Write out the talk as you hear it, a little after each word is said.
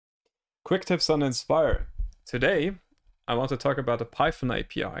Quick tips on Inspire. Today, I want to talk about the Python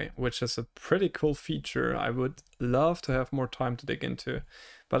API, which is a pretty cool feature I would love to have more time to dig into.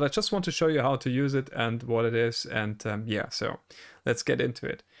 But I just want to show you how to use it and what it is. And yeah, so let's get into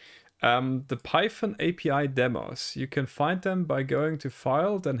it. The Python API demos, you can find them by going to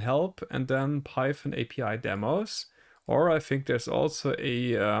File, then Help, and then Python API demos. Or I think there's also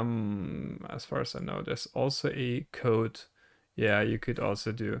a, as far as I know, there's also a code. Yeah, you could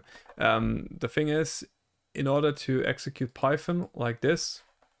also do. The thing is, in order to execute Python like this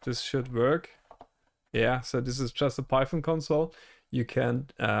should work. Yeah, so this is just a Python console. You can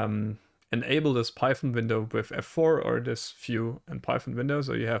enable this Python window with F4 or this view and Python window.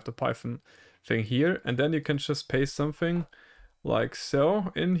 So you have the Python thing here, and then you can just paste something like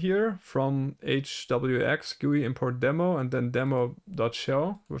so in here from hwx GUI import demo and then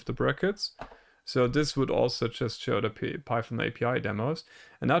demo.show with the brackets. So this would also just show the Python API demos.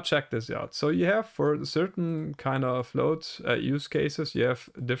 And now check this out. So you have for certain kind of load use cases, you have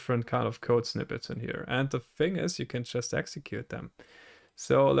different kind of code snippets in here. And the thing is, you can just execute them.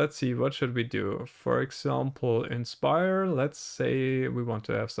 So let's see, what should we do? For example, Inspire, let's say we want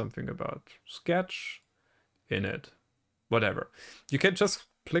to have something about sketch in it, whatever. You can just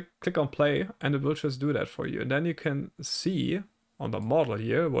click on play and it will just do that for you. And then you can see on the model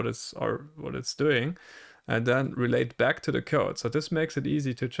here what it's doing and then relate back to the code. So this makes it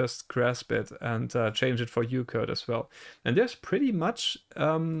easy to just grasp it and change it for you code as well. And there's pretty much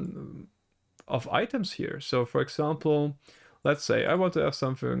of items here. So for example, let's say I want to have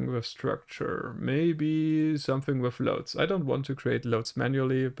something with structure, maybe something with loads. I don't want to create loads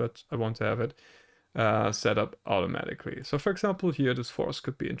manually, but I want to have it set up automatically. So for example, here this force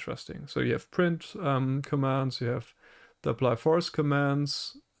could be interesting. So you have print commands, you have the apply force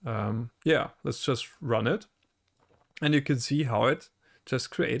commands. Yeah, let's just run it. And you can see how it just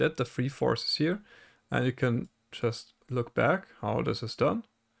created the three forces here. And you can just look back how this is done.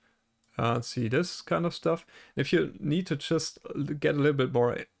 See this kind of stuff. If you need to just get a little bit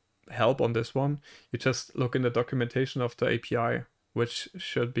more help on this one, you just look in the documentation of the API, which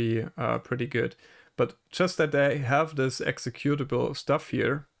should be pretty good. But just that they have this executable stuff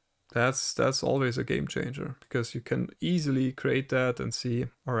here, that's always a game changer, because you can easily create that and see,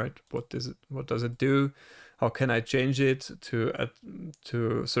 all right, what does it do? How can I change it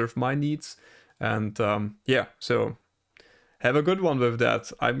to serve my needs? And yeah, so have a good one with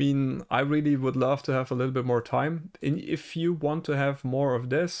that. I mean, I really would love to have a little bit more time. If you want to have more of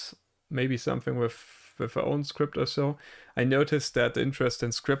this, maybe something with our own script or so. I noticed that the interest in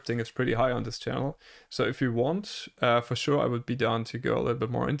scripting is pretty high on this channel. So if you want, for sure, I would be down to go a little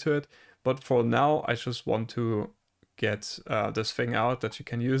bit more into it. But for now, I just want to get this thing out that you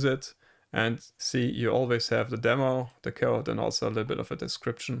can use it and see you always have the demo, the code, and also a little bit of a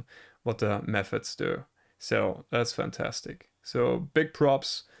description what the methods do. So that's fantastic. So big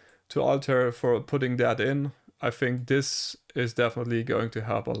props to Altair for putting that in. I think this is definitely going to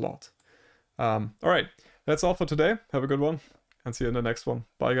help a lot. All right, that's all for today. Have a good one and see you in the next one.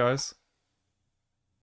 Bye, guys.